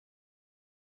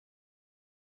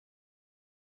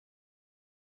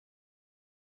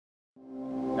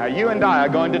Now, you and I are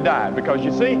going to die because,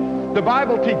 you see, the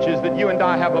Bible teaches that you and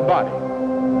I have a body.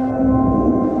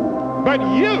 But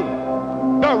you,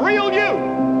 the real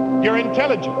you, your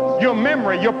intelligence, your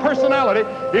memory, your personality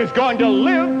is going to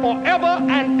live forever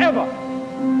and ever.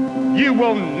 You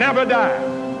will never die.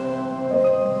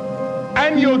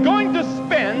 And you're going to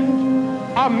spend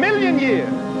 1,000,000 years,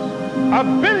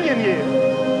 1,000,000,000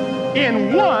 years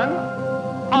in one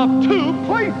of two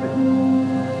places.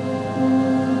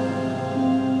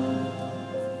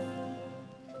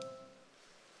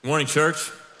 Good morning,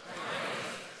 church.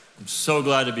 I'm so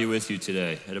glad to be with you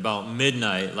today. At about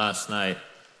midnight last night,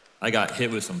 I got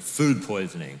hit with some food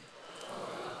poisoning.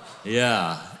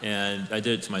 Yeah, and I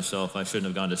did it to myself. I shouldn't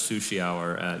have gone to sushi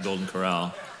hour at Golden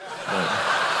Corral. But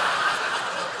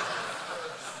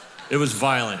it was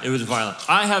violent. It was violent.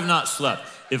 I have not slept.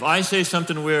 If I say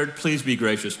something weird, please be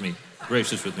gracious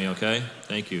with me, okay?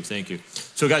 Thank you.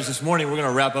 So guys, this morning we're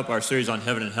gonna wrap up our series on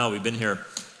heaven and hell. We've been here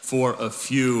for a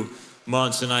few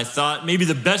months, and I thought maybe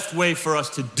the best way for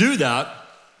us to do that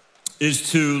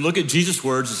is to look at Jesus'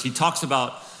 words as he talks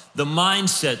about the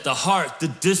mindset, the heart, the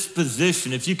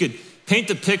disposition. If you could paint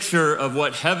the picture of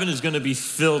what heaven is gonna be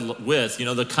filled with,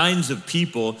 the kinds of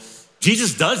people,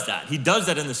 Jesus does that. He does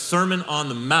that in the Sermon on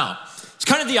the Mount. It's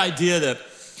kind of the idea that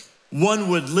one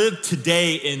would live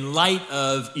today in light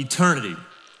of eternity.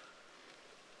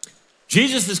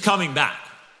 Jesus is coming back.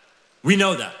 We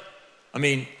know that.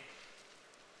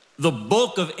 The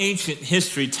bulk of ancient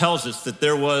history tells us that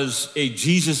there was a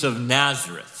Jesus of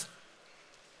Nazareth.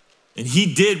 And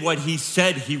he did what he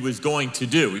said he was going to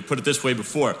do. We put it this way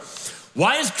before.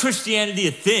 Why is Christianity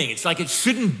a thing? It's like it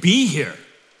shouldn't be here.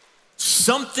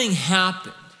 Something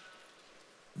happened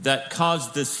that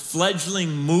caused this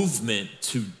fledgling movement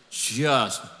to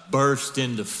just burst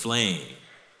into flame.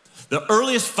 The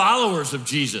earliest followers of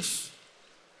Jesus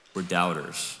were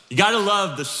doubters. You gotta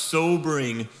love the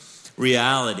sobering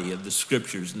reality of the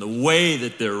scriptures and the way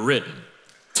that they're written.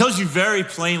 It tells you very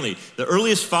plainly, the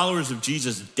earliest followers of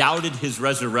Jesus doubted his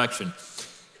resurrection.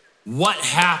 What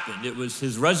happened? It was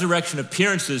his resurrection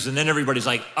appearances, and then everybody's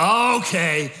like,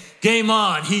 okay, game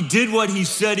on. He did what he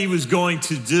said he was going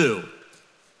to do.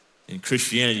 And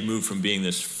Christianity moved from being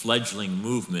this fledgling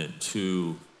movement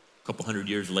to a couple hundred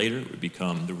years later, it would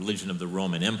become the religion of the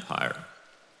Roman Empire.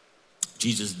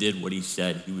 Jesus did what he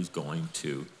said he was going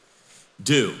to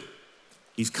do.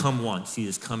 He's come once, he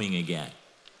is coming again.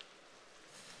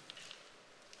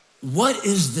 What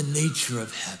is the nature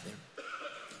of heaven?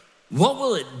 What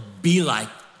will it be like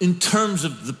in terms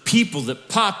of the people that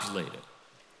populate it?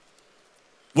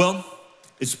 Well,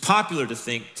 it's popular to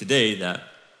think today that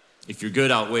if your good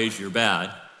outweighs your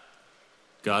bad,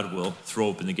 God will throw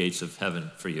open the gates of heaven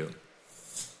for you.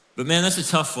 But man, that's a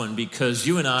tough one because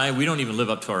you and I, we don't even live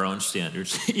up to our own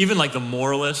standards. Even like the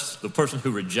moralist, the person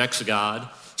who rejects God.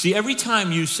 See, every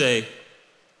time you say,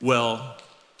 well,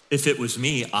 if it was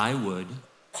me, I would,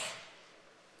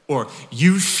 or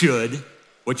you should,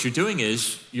 what you're doing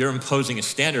is you're imposing a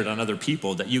standard on other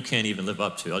people that you can't even live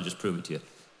up to. I'll just prove it to you. Do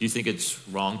you think it's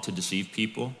wrong to deceive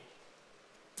people?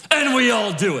 And we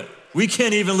all do it. We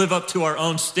can't even live up to our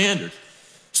own standards.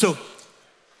 So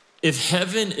if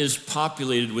heaven is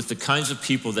populated with the kinds of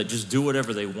people that just do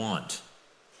whatever they want,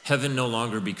 heaven no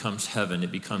longer becomes heaven,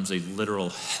 it becomes a literal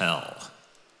hell.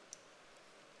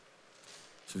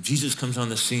 So Jesus comes on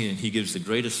the scene and he gives the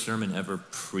greatest sermon ever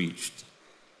preached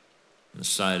on the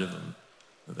side of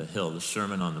a hill, the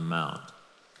Sermon on the Mount.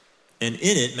 And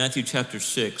in it, Matthew chapter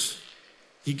 6,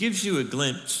 he gives you a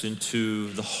glimpse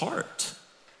into the heart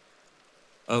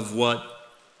of what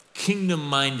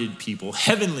kingdom-minded people,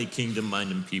 heavenly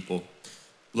kingdom-minded people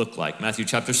look like. Matthew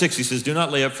chapter 6, he says, do not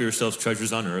lay up for yourselves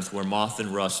treasures on earth where moth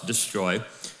and rust destroy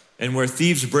and where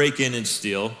thieves break in and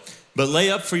steal, but lay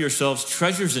up for yourselves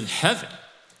treasures in heaven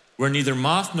where neither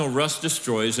moth nor rust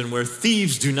destroys and where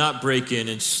thieves do not break in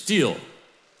and steal.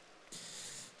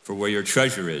 For where your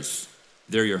treasure is,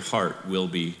 there your heart will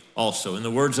be also. In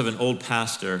the words of an old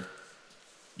pastor,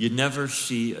 you never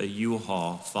see a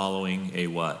U-Haul following a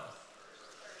what?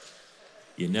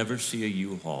 You never see a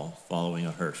U-Haul following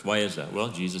a hearse. Why is that? Well,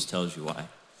 Jesus tells you why.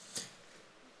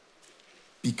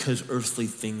 Because earthly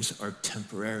things are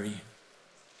temporary.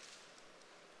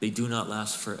 They do not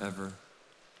last forever.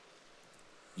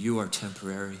 You are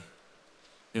temporary.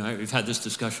 We've had this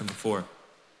discussion before.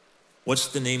 What's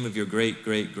the name of your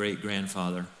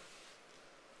great-great-great-grandfather?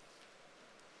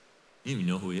 You don't even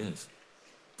know who he is.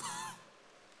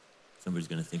 Somebody's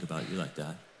going to think about you like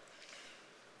that.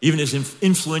 Even as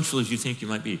influential as you think you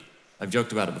might be. I've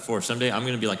joked about it before. Someday I'm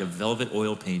going to be like a velvet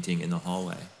oil painting in the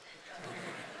hallway.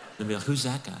 They'll be like, who's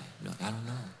that guy? Like, I don't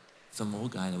know. Some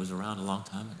old guy that was around a long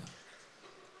time ago.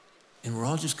 And we're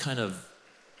all just kind of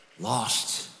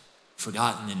lost,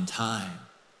 forgotten in time.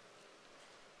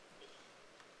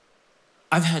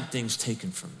 I've had things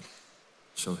taken from me.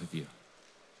 So have you.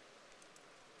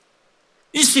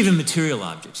 Just even material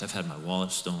objects. I've had my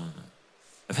wallet stolen.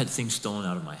 I've had things stolen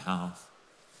out of my house.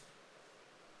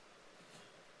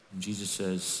 And Jesus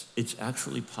says, it's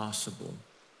actually possible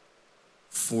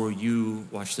for you,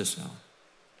 watch this now.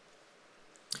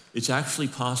 It's actually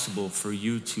possible for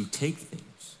you to take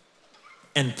things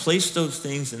and place those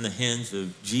things in the hands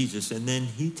of Jesus, and then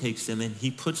he takes them and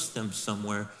he puts them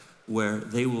somewhere where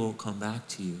they will come back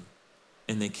to you,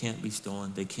 and they can't be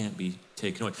stolen, they can't be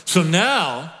taken away. So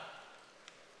now,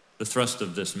 the thrust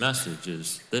of this message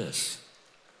is this.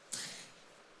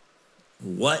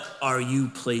 What are you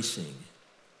placing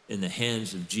in the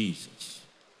hands of Jesus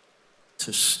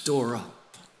to store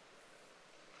up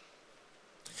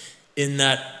in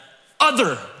that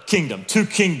other kingdom? Two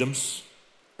kingdoms,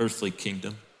 earthly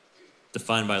kingdom,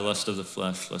 defined by lust of the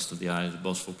flesh, lust of the eyes,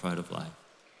 boastful pride of life.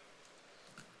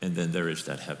 And then there is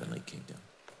that heavenly kingdom.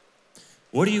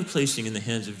 What are you placing in the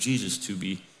hands of Jesus to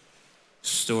be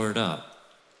stored up?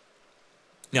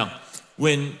 Now,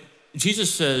 when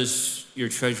Jesus says your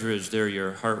treasure is there,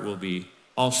 your heart will be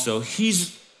also,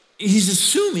 he's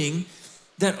assuming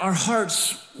that our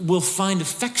hearts will find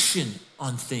affection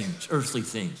on things, earthly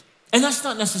things. And that's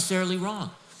not necessarily wrong.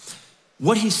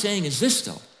 What he's saying is this,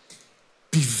 though.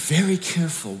 Be very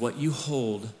careful what you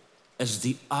hold as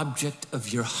the object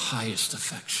of your highest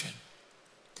affection,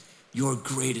 your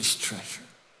greatest treasure.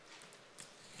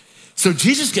 So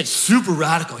Jesus gets super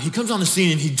radical. He comes on the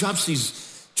scene and he drops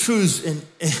these truths and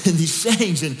these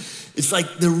sayings, and it's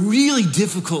like they're really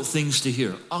difficult things to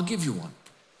hear. I'll give you one.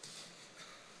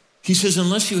 He says,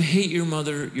 unless you hate your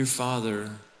mother, your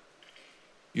father,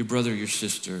 your brother, your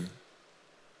sister,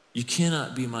 you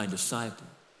cannot be my disciple.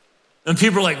 And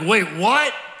people are like, wait,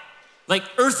 what? Like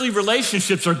earthly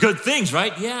relationships are good things,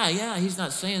 right? Yeah, he's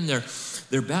not saying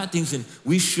they're bad things, and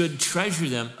we should treasure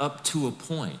them up to a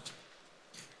point.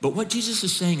 But what Jesus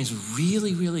is saying is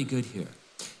really, really good here,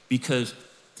 because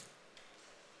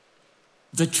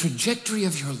the trajectory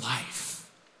of your life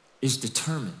is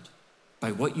determined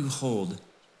by what you hold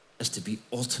as to be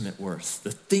ultimate worth,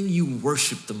 the thing you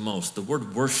worship the most. The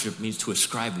word worship means to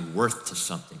ascribe worth to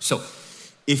something. So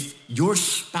if your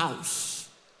spouse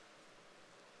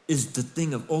is the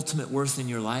thing of ultimate worth in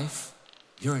your life,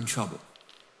 you're in trouble.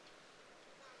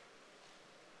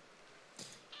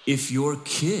 If your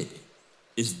kid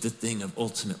is the thing of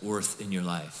ultimate worth in your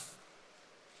life,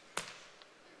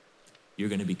 you're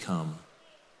going to become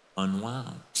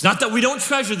unwound. It's not that we don't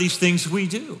treasure these things, we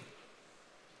do.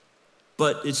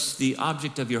 But it's the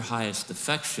object of your highest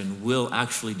affection will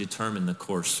actually determine the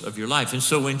course of your life. And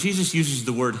so when Jesus uses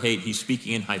the word hate, he's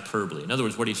speaking in hyperbole. In other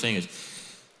words, what he's saying is,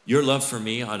 your love for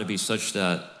me ought to be such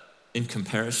that in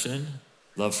comparison,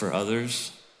 love for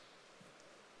others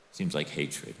seems like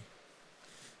hatred.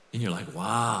 And you're like,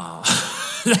 wow,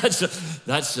 that's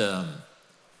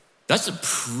a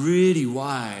pretty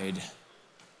wide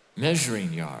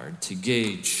measuring yard to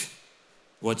gauge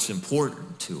what's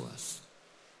important to us.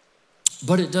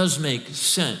 But it does make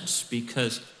sense,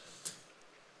 because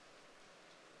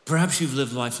perhaps you've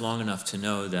lived life long enough to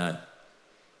know that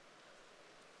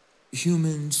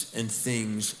humans and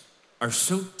things are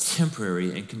so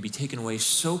temporary and can be taken away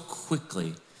so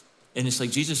quickly. And it's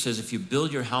like Jesus says, if you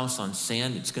build your house on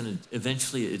sand,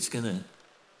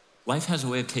 life has a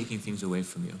way of taking things away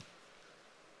from you.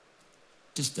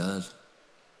 It just does.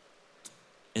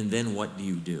 And then what do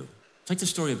you do? It's like the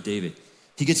story of David.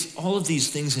 He gets all of these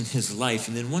things in his life,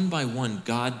 and then one by one,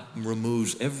 God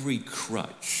removes every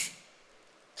crutch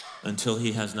until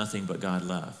he has nothing but God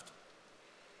left.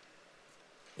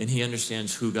 And he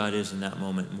understands who God is in that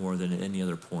moment more than at any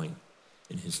other point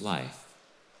in his life.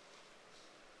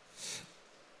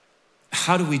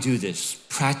 How do we do this,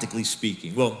 practically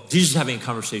speaking? Well, Jesus is having a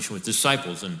conversation with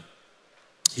disciples, and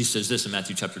he says this in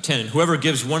Matthew chapter 10, and whoever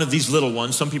gives one of these little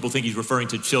ones, some people think he's referring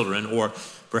to children or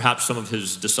perhaps some of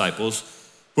his disciples,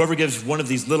 whoever gives one of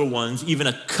these little ones even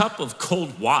a cup of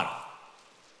cold water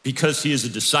because he is a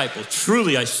disciple,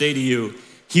 truly I say to you,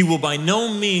 he will by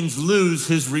no means lose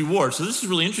his reward. So this is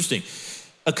really interesting.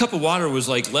 A cup of water was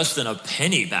like less than a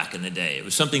penny back in the day. It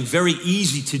was something very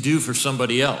easy to do for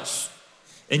somebody else.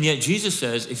 And yet Jesus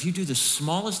says, if you do the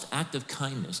smallest act of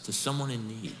kindness to someone in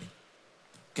need,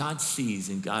 God sees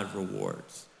and God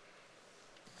rewards.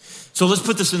 So let's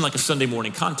put this in like a Sunday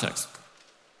morning context.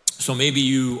 So maybe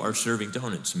you are serving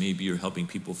donuts. Maybe you're helping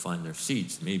people find their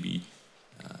seats. Maybe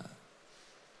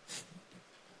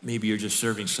you're just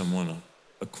serving someone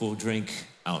a cool drink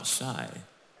outside.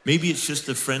 Maybe it's just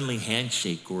a friendly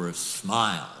handshake or a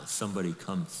smile as somebody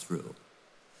comes through.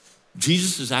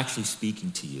 Jesus is actually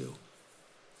speaking to you,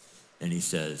 and he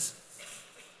says,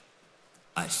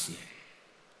 I see it.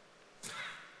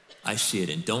 I see it,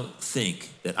 and don't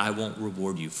think that I won't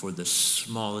reward you for the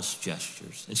smallest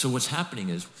gestures. And so what's happening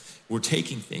is we're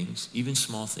taking things, even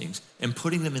small things, and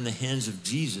putting them in the hands of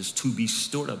Jesus to be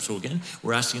stored up. So again,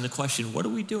 we're asking the question, what are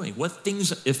we doing? What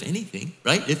things, if anything,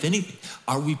 right? If anything,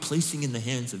 are we placing in the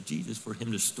hands of Jesus for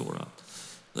him to store up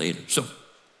later? So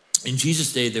in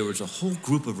Jesus' day, there was a whole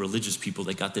group of religious people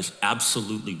that got this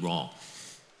absolutely wrong.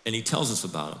 And he tells us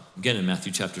about them. Again, in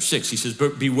Matthew chapter 6, he says,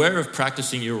 "But beware of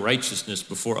practicing your righteousness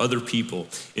before other people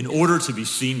in order to be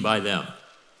seen by them.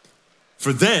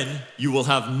 For then you will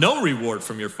have no reward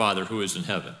from your Father who is in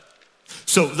heaven.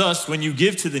 So thus, when you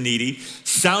give to the needy,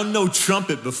 sound no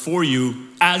trumpet before you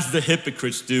as the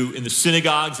hypocrites do in the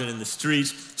synagogues and in the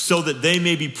streets, so that they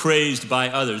may be praised by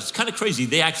others." It's kind of crazy.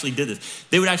 They actually did this.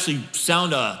 They would actually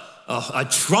sound a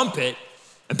trumpet,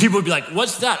 and people would be like,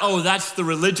 "What's that?" "Oh, that's the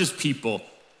religious people.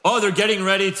 Oh, they're getting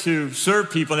ready to serve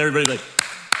people." And everybody's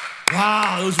like,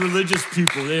 "Wow, those religious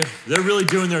people, they're really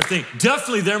doing their thing.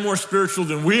 Definitely they're more spiritual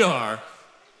than we are."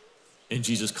 And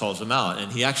Jesus calls them out,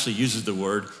 and he actually uses the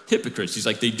word hypocrites. He's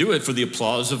like, they do it for the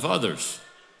applause of others.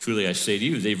 Truly, I say to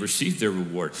you, they've received their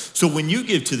reward. So when you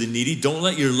give to the needy, don't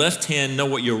let your left hand know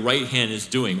what your right hand is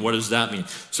doing. What does that mean?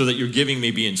 So that your giving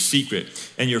may be in secret.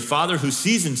 And your Father who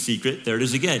sees in secret, there it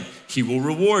is again, he will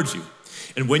reward you.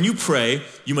 And when you pray,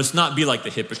 you must not be like the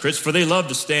hypocrites, for they love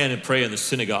to stand and pray in the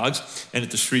synagogues and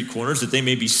at the street corners, that they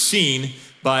may be seen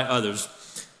by others.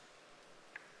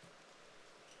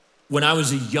 When I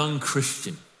was a young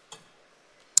Christian,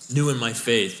 new in my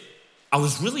faith, I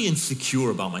was really insecure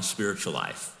about my spiritual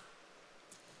life.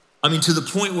 I mean, to the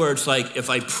point where it's like, if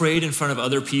I prayed in front of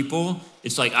other people,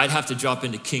 it's like I'd have to drop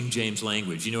into King James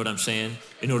language, you know what I'm saying?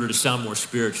 In order to sound more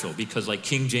spiritual, because like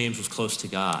King James was close to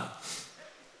God.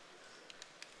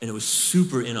 And it was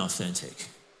super inauthentic.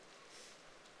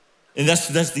 And that's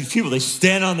these people, they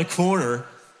stand on the corner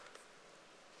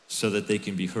so that they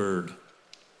can be heard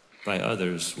by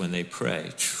others when they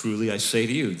pray. Truly, I say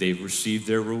to you, they've received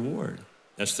their reward.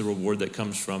 That's the reward that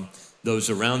comes from those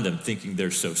around them thinking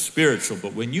they're so spiritual.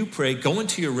 But when you pray, go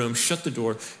into your room, shut the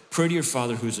door, pray to your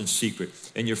Father who's in secret.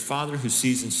 And your Father who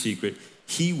sees in secret,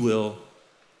 he will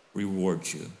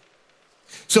reward you.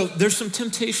 So there's some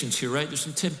temptations here, right? There's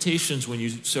some temptations when you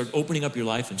start opening up your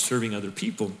life and serving other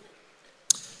people.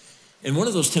 And one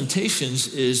of those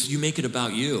temptations is you make it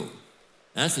about you.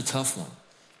 That's a tough one.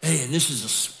 Hey, and this is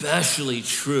especially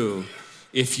true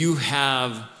if you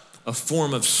have a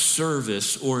form of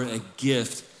service or a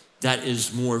gift that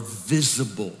is more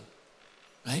visible,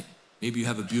 right? Maybe you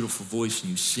have a beautiful voice and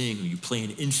you sing, or you play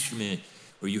an instrument,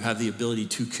 or you have the ability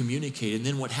to communicate. And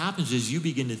then what happens is you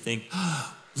begin to think,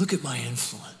 oh, look at my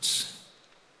influence.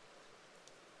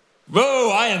 Whoa,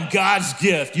 I am God's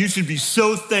gift. You should be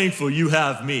so thankful you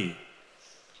have me.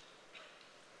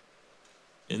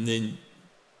 And then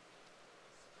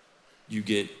you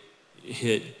get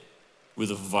hit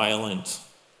with a violent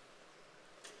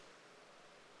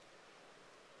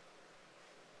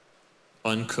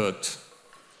uncooked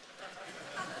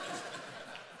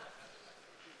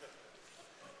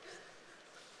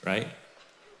right?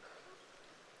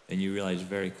 And you realize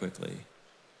very quickly,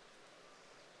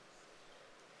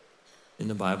 in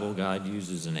the Bible, God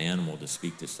uses an animal to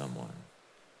speak to someone.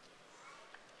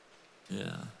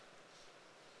 Yeah.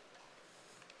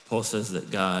 Paul says that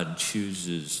God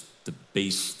chooses the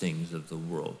base things of the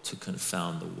world to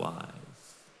confound the wise.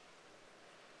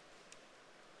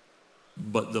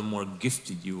 But the more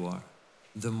gifted you are,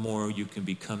 the more you can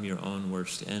become your own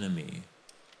worst enemy.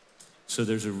 So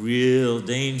there's a real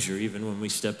danger even when we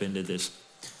step into this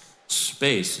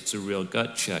space. It's a real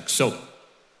gut check. So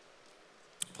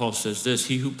Paul says this,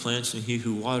 he who plants and he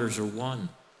who waters are one,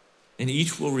 and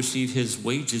each will receive his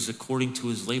wages according to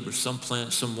his labor. Some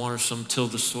plant, some water, some till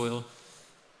the soil.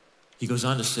 He goes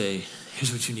on to say,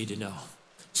 here's what you need to know.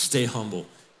 Stay humble,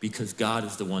 because God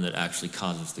is the one that actually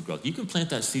causes the growth. You can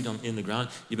plant that seed in the ground,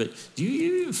 but do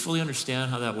you even fully understand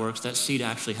how that works? That seed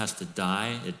actually has to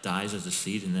die. It dies as a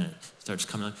seed, and then it starts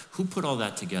coming up. Who put all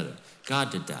that together? God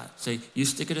did that. Say, you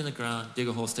stick it in the ground, dig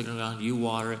a hole, stick it in the ground, you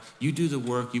water it, you do the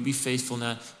work, you be faithful in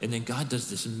that, and then God does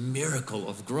this miracle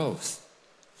of growth.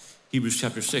 Hebrews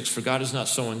chapter 6, for God is not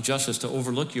so unjust as to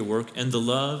overlook your work and the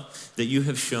love that you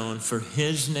have shown for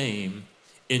his name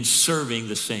in serving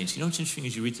the saints. You know what's interesting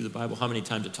as you read through the Bible, how many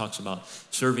times it talks about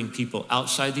serving people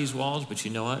outside these walls, but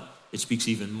you know what? It speaks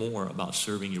even more about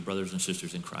serving your brothers and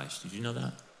sisters in Christ. Did you know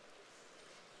that?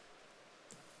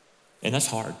 And that's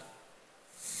hard.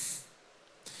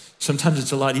 Sometimes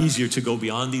it's a lot easier to go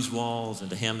beyond these walls and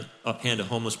to hand a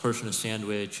homeless person a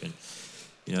sandwich, and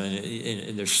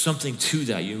and there's something to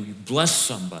that. You bless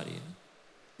somebody.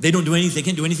 They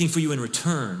can't do anything for you in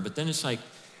return. But then it's like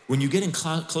when you get in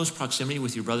close proximity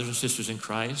with your brothers and sisters in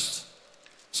Christ,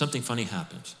 something funny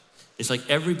happens. It's like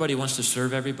everybody wants to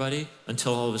serve everybody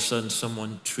until all of a sudden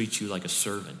someone treats you like a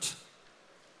servant.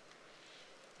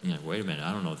 You're like, wait a minute,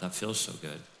 I don't know if that feels so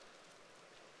good.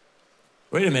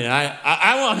 Wait a minute,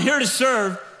 I'm here to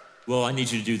serve. Well, I need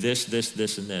you to do this, this,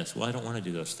 this, and this. Well, I don't want to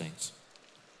do those things.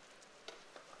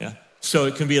 Yeah. So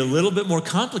it can be a little bit more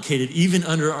complicated even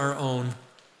under our own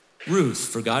roof.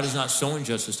 For God is not so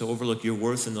unjust as to overlook your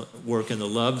worth and the work and the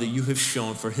love that you have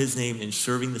shown for his name in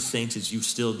serving the saints as you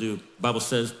still do. The Bible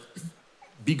says,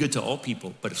 be good to all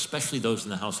people, but especially those in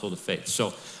the household of faith.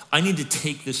 So I need to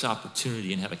take this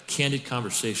opportunity and have a candid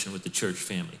conversation with the church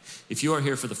family. If you are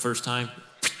here for the first time,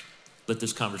 let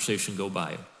this conversation go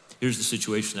by. Here's the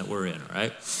situation that we're in, all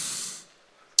right?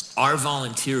 Our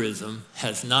volunteerism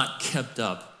has not kept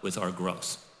up with our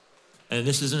growth. And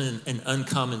this isn't an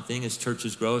uncommon thing as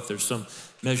churches grow. If there's some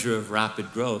measure of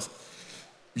rapid growth,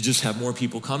 you just have more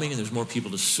people coming and there's more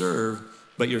people to serve,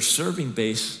 but your serving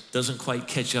base doesn't quite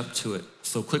catch up to it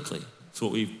so quickly. It's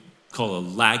what we call a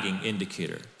lagging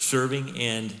indicator, serving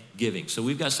and giving. So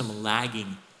we've got some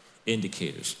lagging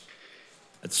indicators.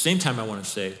 At the same time, I want to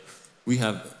say we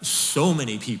have so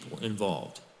many people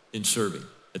involved in serving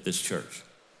at this church.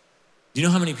 Do you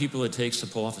know how many people it takes to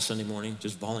pull off a Sunday morning?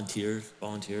 Just volunteers?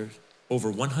 Over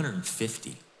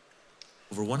 150.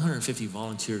 Over 150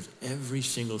 volunteers every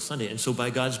single Sunday. And so by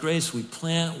God's grace, we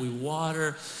plant, we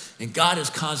water, and God is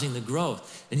causing the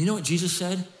growth. And you know what Jesus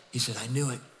said? He said, I knew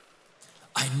it.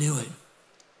 I knew it.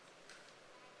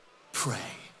 Pray.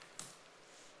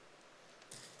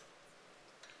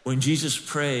 When Jesus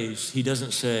prays, he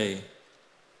doesn't say,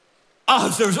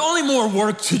 oh, there's only more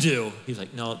work to do. He's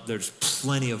like, no, there's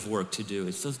plenty of work to do.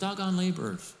 It's those doggone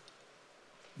laborers.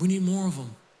 We need more of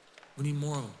them. We need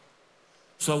more of them.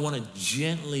 So I want to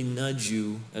gently nudge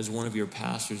you as one of your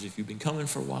pastors. If you've been coming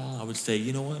for a while, I would say,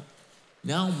 you know what?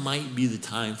 Now might be the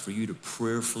time for you to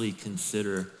prayerfully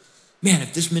consider, man,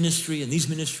 if this ministry and these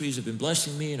ministries have been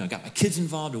blessing me and I got my kids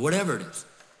involved or whatever it is,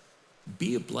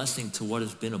 be a blessing to what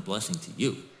has been a blessing to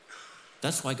you.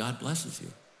 That's why God blesses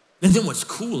you. And then what's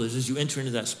cool is as you enter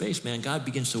into that space, man, God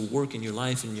begins to work in your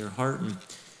life and your heart, and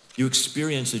you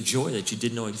experience a joy that you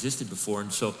didn't know existed before.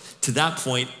 And so to that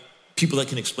point, people that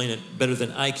can explain it better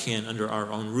than I can under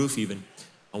our own roof even,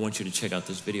 I want you to check out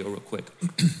this video real quick.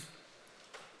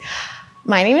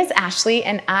 My name is Ashley,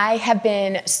 and I have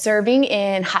been serving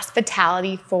in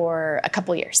hospitality for a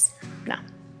couple years now.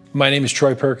 My name is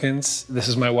Troy Perkins. This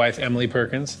is my wife, Emily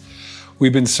Perkins.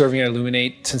 We've been serving at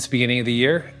Illuminate since the beginning of the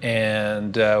year,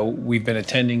 and we've been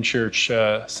attending church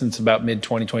since about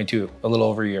mid-2022, a little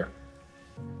over a year.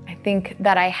 I think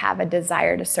that I have a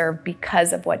desire to serve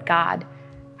because of what God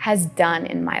has done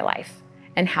in my life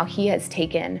and how he has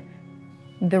taken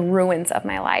the ruins of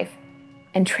my life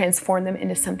and transformed them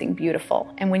into something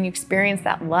beautiful. And when you experience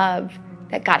that love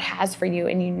that God has for you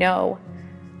and you know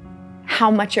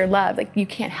how much you're loved, like you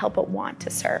can't help but want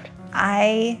to serve.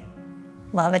 I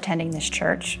love attending this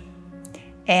church,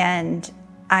 and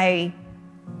I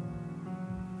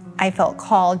felt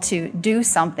called to do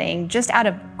something just out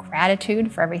of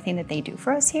gratitude for everything that they do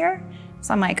for us here.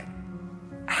 So I'm like,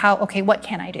 what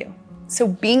can I do? So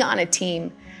being on a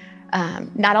team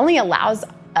not only allows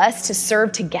us to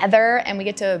serve together and we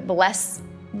get to bless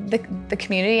the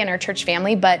community and our church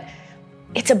family, but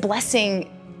it's a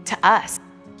blessing to us.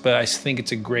 But I think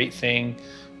it's a great thing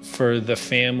for the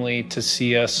family to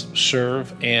see us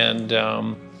serve. And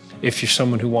if you're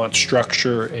someone who wants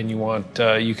structure and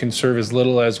you can serve as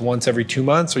little as once every 2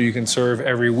 months, or you can serve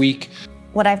every week.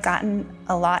 What I've gotten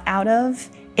a lot out of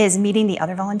is meeting the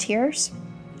other volunteers.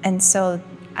 And so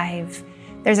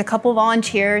there's a couple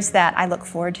volunteers that I look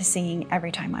forward to seeing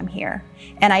every time I'm here.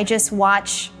 And I just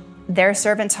watch their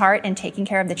servant's heart in taking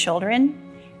care of the children.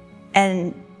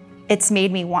 And it's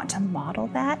made me want to model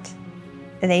that.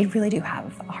 They really do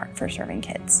have a heart for serving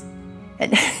kids.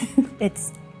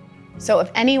 So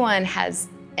if anyone has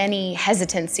any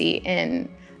hesitancy in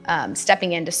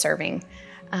stepping into serving,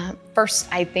 first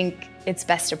I think it's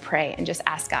best to pray and just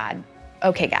ask God,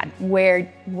 okay, God, where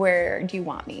do you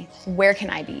want me? Where can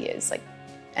I be used?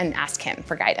 And ask him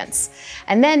for guidance.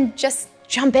 And then just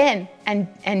jump in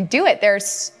and do it.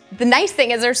 The nice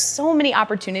thing is there's so many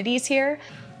opportunities here.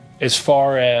 As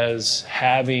far as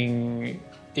having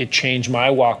it change my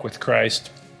walk with Christ,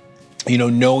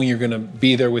 knowing you're going to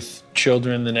be there with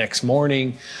children the next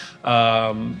morning.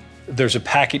 There's a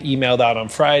packet emailed out on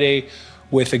Friday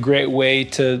with a great way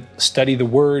to study the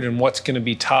word and what's going to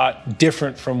be taught,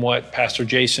 different from what Pastor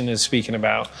Jason is speaking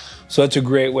about. So that's a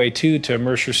great way too to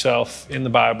immerse yourself in the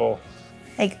Bible.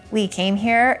 Like, we came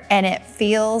here and it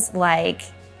feels like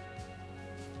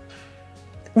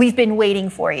we've been waiting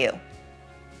for you.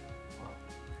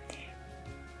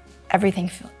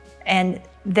 Everything. And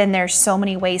then there's so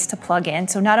many ways to plug in.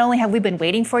 So not only have we been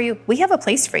waiting for you, we have a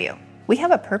place for you. We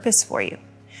have a purpose for you.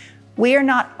 We are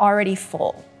not already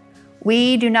full.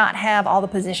 We do not have all the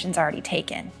positions already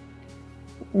taken.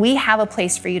 We have a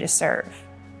place for you to serve.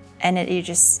 And you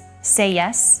just say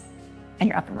yes, and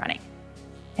you're up and running,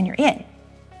 and you're in.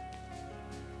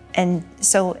 And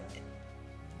so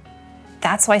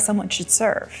that's why someone should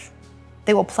serve.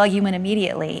 They will plug you in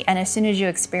immediately. And as soon as you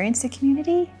experience the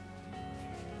community,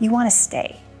 you want to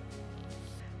stay.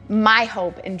 My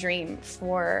hope and dream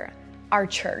for our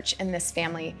church and this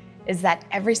family is that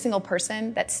every single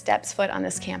person that steps foot on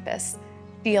this campus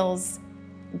feels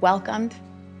welcomed,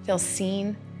 feels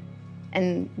seen,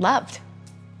 and loved.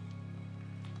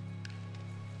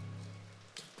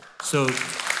 So,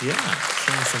 yeah,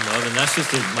 showing some love. And that's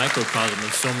just a microcosm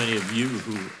of so many of you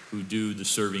who do the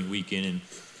serving week in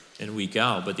and week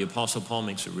out. But the Apostle Paul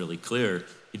makes it really clear.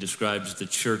 He describes the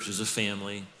church as a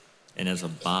family and as a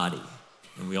body.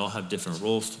 And we all have different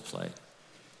roles to play.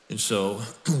 And so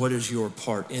what is your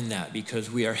part in that? Because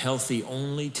we are healthy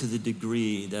only to the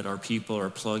degree that our people are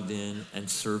plugged in and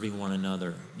serving one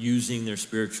another, using their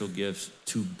spiritual gifts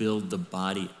to build the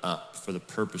body up for the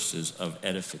purposes of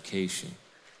edification.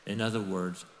 In other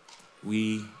words,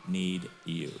 we need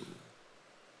you.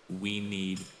 We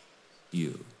need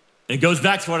you. And it goes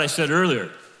back to what I said earlier.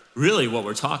 Really what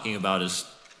we're talking about is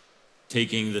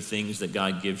taking the things that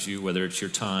God gives you, whether it's your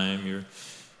time,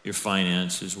 your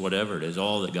finances, whatever it is,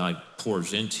 all that God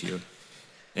pours into you.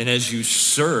 And as you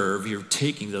serve, you're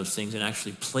taking those things and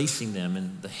actually placing them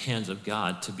in the hands of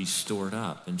God to be stored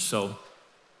up. And so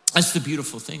that's the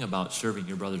beautiful thing about serving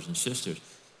your brothers and sisters.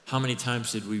 How many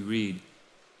times did we read,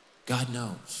 God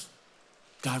knows,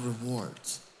 God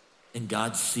rewards, and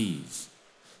God sees?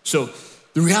 So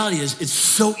the reality is it's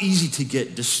so easy to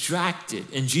get distracted.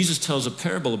 And Jesus tells a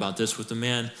parable about this with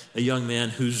a young man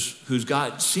who's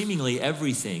got seemingly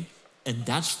everything. And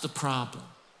that's the problem.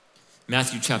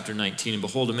 Matthew chapter 19, and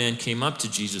behold, a man came up to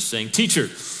Jesus saying, "Teacher,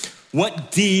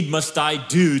 what deed must I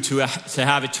do to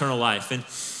have eternal life?" And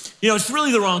it's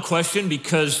really the wrong question,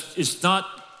 because it's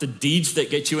not the deeds that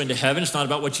get you into heaven. It's not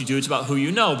about what you do, it's about who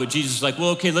you know. But Jesus is like,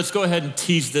 well, okay, let's go ahead and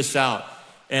tease this out,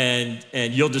 and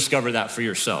you'll discover that for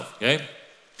yourself, okay?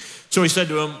 So he said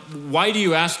to him, "Why do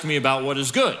you ask me about what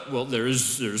is good? Well,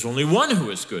 there's only one who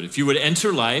is good. If you would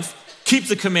enter life, keep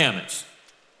the commandments."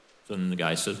 So then the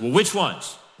guy says, "Well, which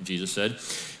ones?" And Jesus said,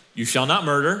 "You shall not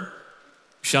murder,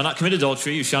 you shall not commit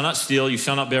adultery, you shall not steal, you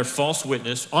shall not bear false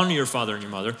witness, honor your father and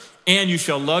your mother, and you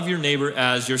shall love your neighbor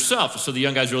as yourself." So the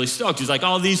young guy's really stoked. He's like,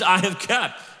 all these I have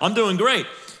kept. I'm doing great.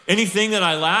 Anything that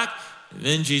I lack? And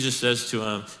then Jesus says to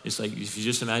him, it's like if you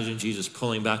just imagine Jesus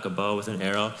pulling back a bow with an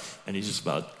arrow, and he's just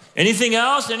about, anything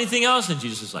else? Anything else? And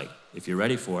Jesus is like, if you're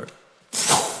ready for it.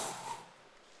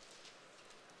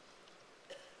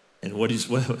 And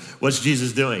what's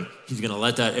Jesus doing? He's going to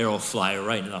let that arrow fly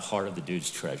right into the heart of the dude's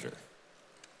treasure.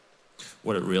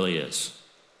 What it really is.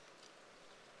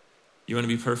 You want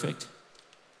to be perfect?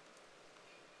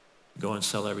 Go and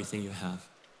sell everything you have.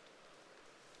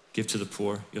 Give to the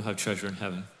poor. You'll have treasure in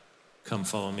heaven. Come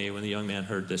follow me. When the young man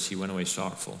heard this, he went away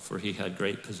sorrowful, for he had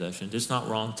great possessions. It's not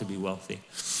wrong to be wealthy.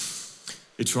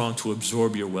 It's wrong to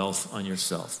absorb your wealth on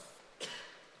yourself.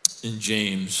 In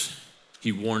James,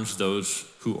 he warns those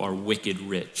who are wicked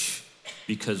rich,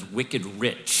 because wicked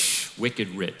rich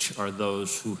are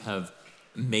those who have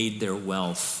made their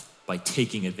wealth by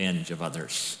taking advantage of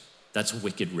others. That's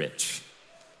wicked rich.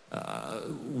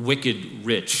 Wicked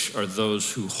rich are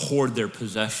those who hoard their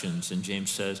possessions. And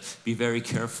James says, be very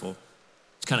careful.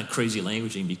 It's kind of crazy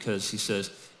languaging, because he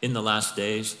says, in the last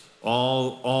days,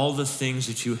 all the things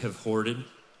that you have hoarded,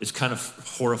 it's kind of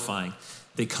horrifying.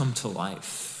 They come to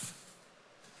life.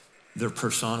 They're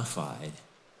personified,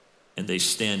 and they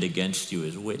stand against you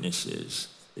as witnesses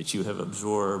that you have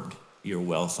absorbed your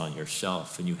wealth on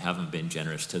yourself and you haven't been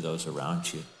generous to those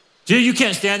around you. You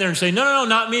can't stand there and say, no,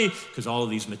 not me, because all of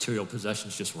these material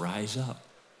possessions just rise up,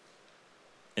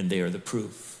 and they are the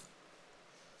proof.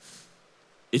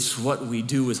 It's what we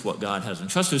do with what God has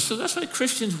entrusted us. So that's why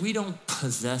Christians, we don't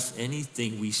possess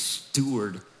anything. We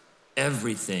steward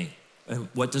everything. And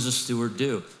what does a steward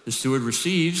do? The steward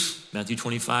receives, Matthew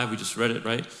 25, we just read it,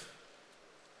 right?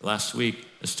 Last week,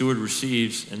 a steward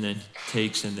receives and then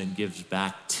takes and then gives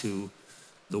back to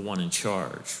the one in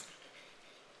charge.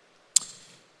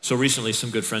 So recently,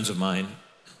 some good friends of mine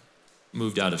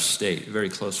moved out of state, very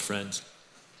close friends.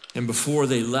 And before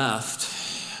they left,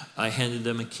 I handed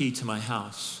them a key to my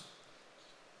house.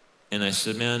 And I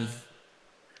said, man,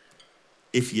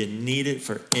 if you need it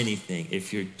for anything,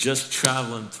 if you're just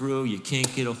traveling through, you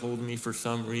can't get a hold of me for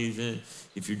some reason,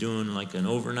 if you're doing like an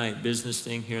overnight business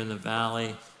thing here in the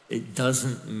valley, it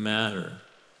doesn't matter.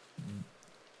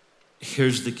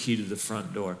 Here's the key to the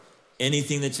front door.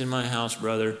 Anything that's in my house,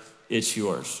 brother, it's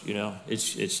yours,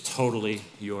 it's totally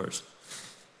yours.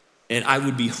 And I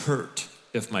would be hurt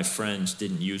if my friends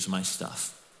didn't use my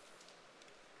stuff.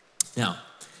 Now,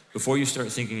 before you start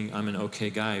thinking I'm an okay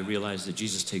guy, realize that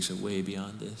Jesus takes it way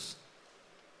beyond this.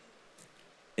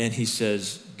 And he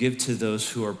says, give to those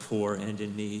who are poor and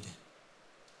in need.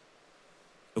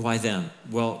 Why them?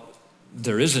 Well,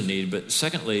 there is a need, but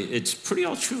secondly, it's pretty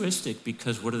altruistic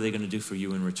because what are they going to do for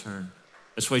you in return?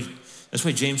 That's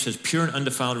why James says pure and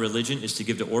undefiled religion is to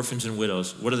give to orphans and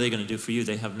widows. What are they going to do for you?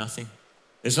 They have nothing.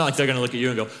 It's not like they're going to look at you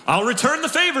and go, I'll return the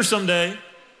favor someday.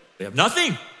 They have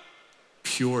nothing.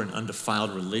 Pure and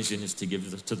undefiled religion is to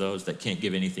give to those that can't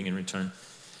give anything in return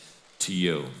to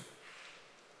you.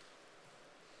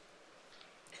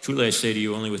 Truly I say to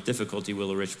you, only with difficulty will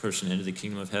a rich person enter the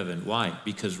kingdom of heaven. Why?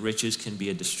 Because riches can be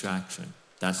a distraction.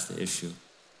 That's the issue.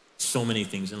 So many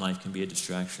things in life can be a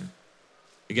distraction.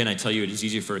 Again, I tell you, it is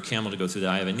easier for a camel to go through the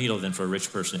eye of a needle than for a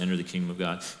rich person to enter the kingdom of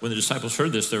God. When the disciples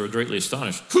heard this, they were greatly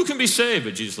astonished. Who can be saved?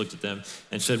 But Jesus looked at them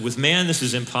and said, with man, this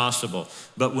is impossible.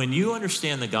 But when you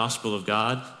understand the gospel of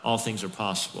God, all things are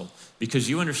possible. Because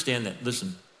you understand that,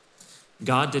 listen,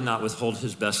 God did not withhold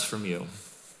his best from you.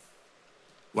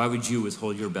 Why would you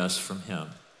withhold your best from him?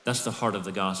 That's the heart of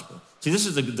the gospel. See, this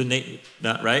is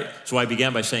right? So I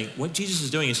began by saying, what Jesus is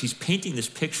doing is he's painting this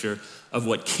picture of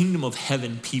what kingdom of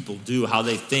heaven people do, how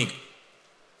they think.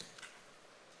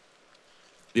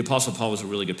 The Apostle Paul was a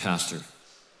really good pastor,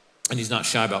 and he's not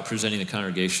shy about presenting the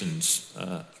congregations,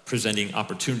 presenting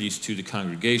opportunities to the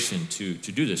congregation to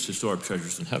do this, to store up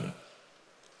treasures in heaven.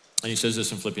 And he says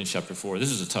this in Philippians chapter 4.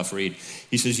 This is a tough read.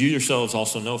 He says, you yourselves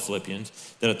also know, Philippians,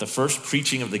 that at the first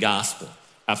preaching of the gospel,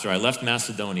 after I left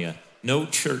Macedonia, no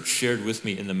church shared with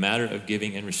me in the matter of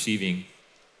giving and receiving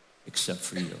except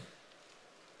for you.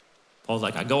 Paul's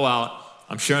like, I go out,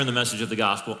 I'm sharing the message of the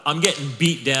gospel, I'm getting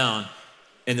beat down,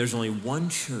 and there's only one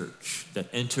church that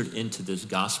entered into this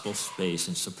gospel space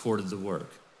and supported the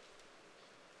work.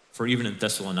 For even in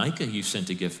Thessalonica, you sent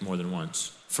a gift more than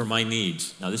once for my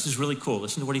needs. Now this is really cool.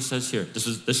 Listen to what he says here. This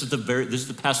is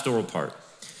the pastoral part.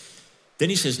 Then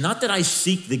he says, not that I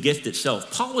seek the gift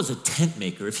itself. Paul was a tent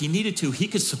maker. If he needed to, he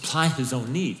could supply his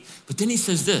own need. But then he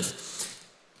says this.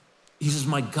 He says,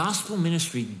 my gospel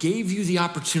ministry gave you the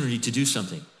opportunity to do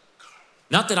something.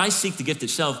 Not that I seek the gift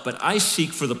itself, but I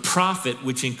seek for the profit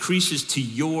which increases to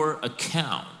your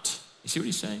account. You see what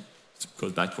he's saying? It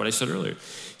goes back to what I said earlier.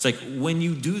 It's like when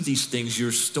you do these things,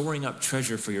 you're storing up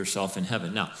treasure for yourself in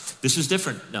heaven. Now, this is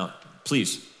different. Now,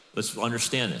 please, let's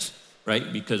understand this,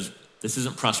 right? Because this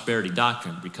isn't prosperity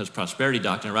doctrine, because prosperity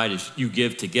doctrine, right, is you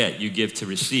give to get, you give to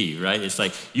receive, right? It's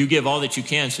like you give all that you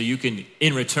can so you can,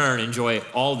 in return, enjoy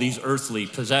all these earthly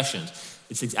possessions.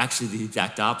 It's actually the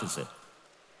exact opposite.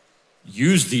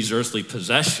 Use these earthly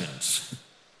possessions.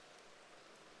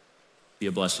 Be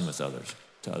a blessing with others,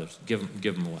 to others. Give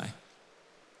them away.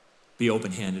 Be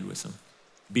open-handed with them.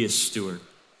 Be a steward.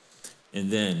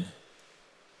 And then,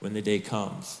 when the day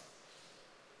comes,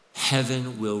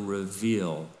 heaven will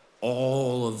reveal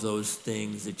all of those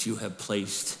things that you have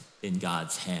placed in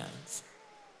God's hands.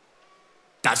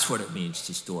 That's what it means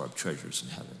to store up treasures in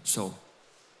heaven. So,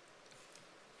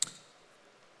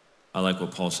 I like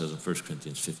what Paul says in 1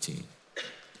 Corinthians 15.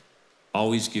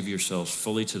 Always give yourselves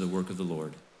fully to the work of the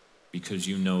Lord, because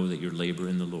you know that your labor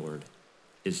in the Lord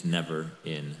is never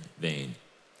in vain.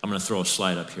 I'm going to throw a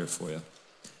slide up here for you.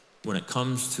 When it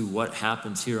comes to what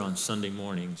happens here on Sunday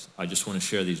mornings, I just want to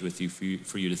share these with you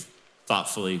for you to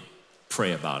thoughtfully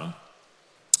pray about them.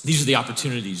 These are the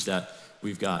opportunities that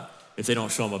we've got. If they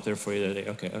don't show them up there for you,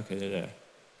 they're there.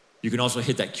 You can also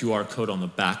hit that QR code on the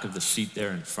back of the seat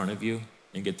there in front of you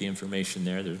and get the information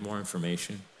there. There's more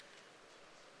information.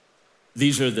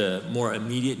 These are the more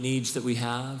immediate needs that we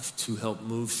have to help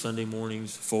move Sunday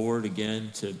mornings forward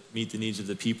again, to meet the needs of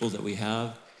the people that we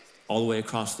have all the way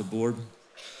across the board.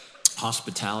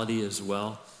 Hospitality as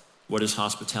well. What is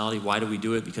hospitality? Why do we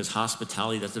do it? Because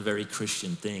hospitality, that's a very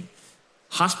Christian thing.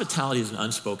 Hospitality is an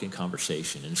unspoken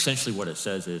conversation. And essentially what it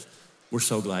says is, we're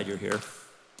so glad you're here.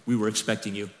 We were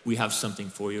expecting you. We have something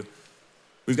for you.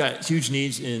 We've got huge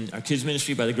needs in our kids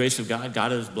ministry. By the grace of God,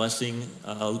 God is blessing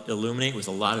Illuminate with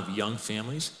a lot of young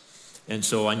families. And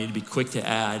so I need to be quick to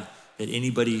add that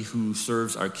anybody who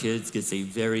serves our kids gets a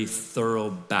very thorough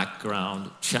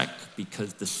background check,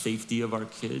 because the safety of our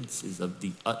kids is of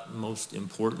the utmost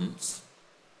importance.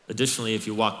 Additionally, if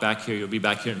you walk back here, you'll be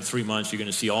back here in 3 months, you're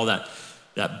gonna see all that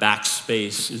back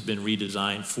space has been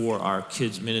redesigned for our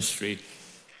kids ministry.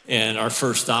 And our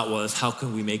first thought was, how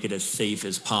can we make it as safe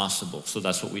as possible? So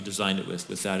that's what we designed it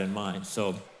with that in mind.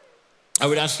 So I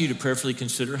would ask you to prayerfully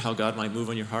consider how God might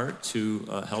move on your heart to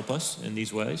help us in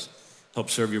these ways. Help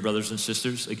serve your brothers and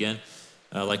sisters. Again,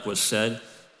 like was said,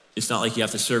 it's not like you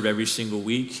have to serve every single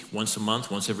week, once a month,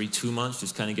 once every 2 months.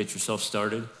 Just kind of get yourself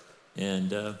started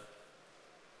and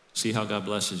see how God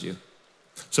blesses you.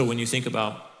 So when you think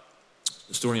about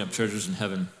storing up treasures in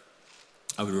heaven,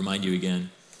 I would remind you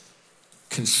again,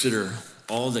 consider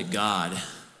all that God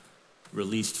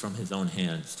released from his own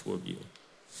hands toward you.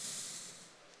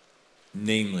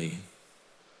 Namely,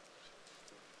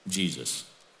 Jesus.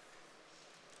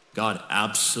 God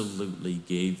absolutely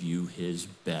gave you his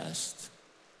best.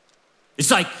 It's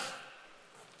like,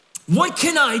 what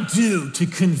can I do to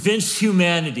convince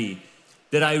humanity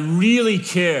that I really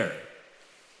care?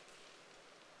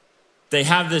 They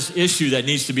have this issue that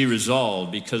needs to be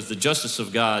resolved, because the justice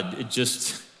of God,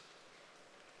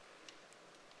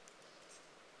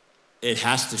 it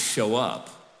has to show up.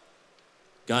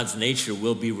 God's nature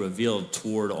will be revealed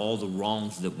toward all the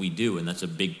wrongs that we do, and that's a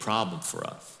big problem for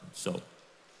us. So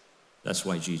that's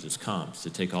why Jesus comes, to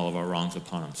take all of our wrongs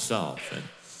upon himself. And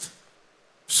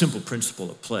simple principle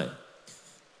at play.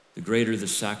 The greater the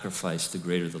sacrifice, the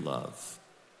greater the love.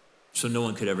 So no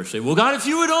one could ever say, well, God, if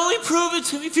you would only prove it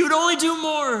to me, if you would only do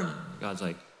more. And God's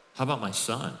like, how about my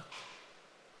son?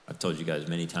 I've told you guys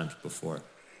many times before,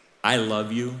 I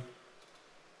love you.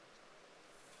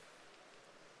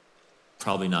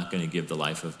 Probably not going to give the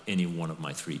life of any one of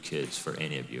my 3 kids for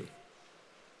any of you.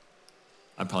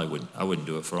 I wouldn't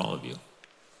do it for all of you.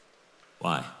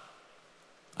 Why?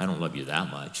 I don't love you that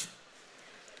much.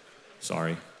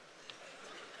 Sorry.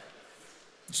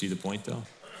 You see the point though?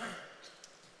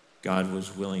 God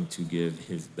was willing to give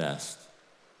his best.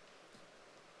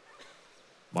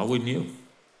 Why wouldn't you?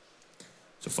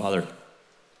 So Father,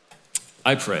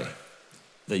 I pray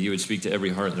that you would speak to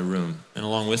every heart in the room. And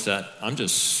along with that, I'm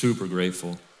just super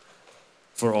grateful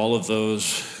for all of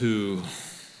those who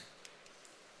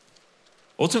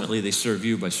ultimately they serve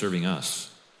you by serving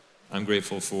us. I'm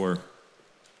grateful for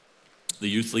the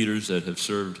youth leaders that have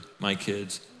served my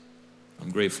kids.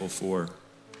 I'm grateful for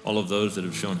all of those that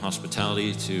have shown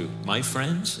hospitality to my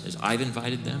friends as I've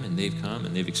invited them and they've come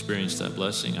and they've experienced that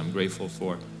blessing. I'm grateful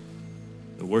for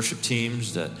the worship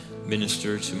teams that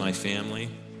minister to my family.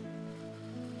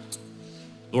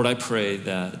 Lord, I pray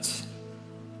that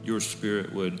your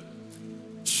Spirit would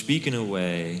speak in a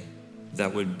way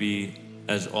that would be,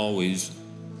 as always,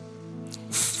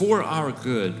 for our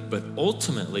good, but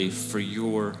ultimately for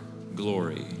your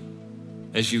glory.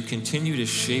 As you continue to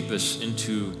shape us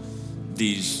into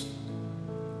these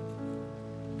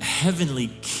heavenly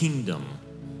kingdom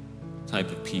type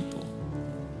of people.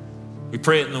 We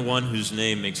pray it in the one whose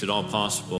name makes it all possible.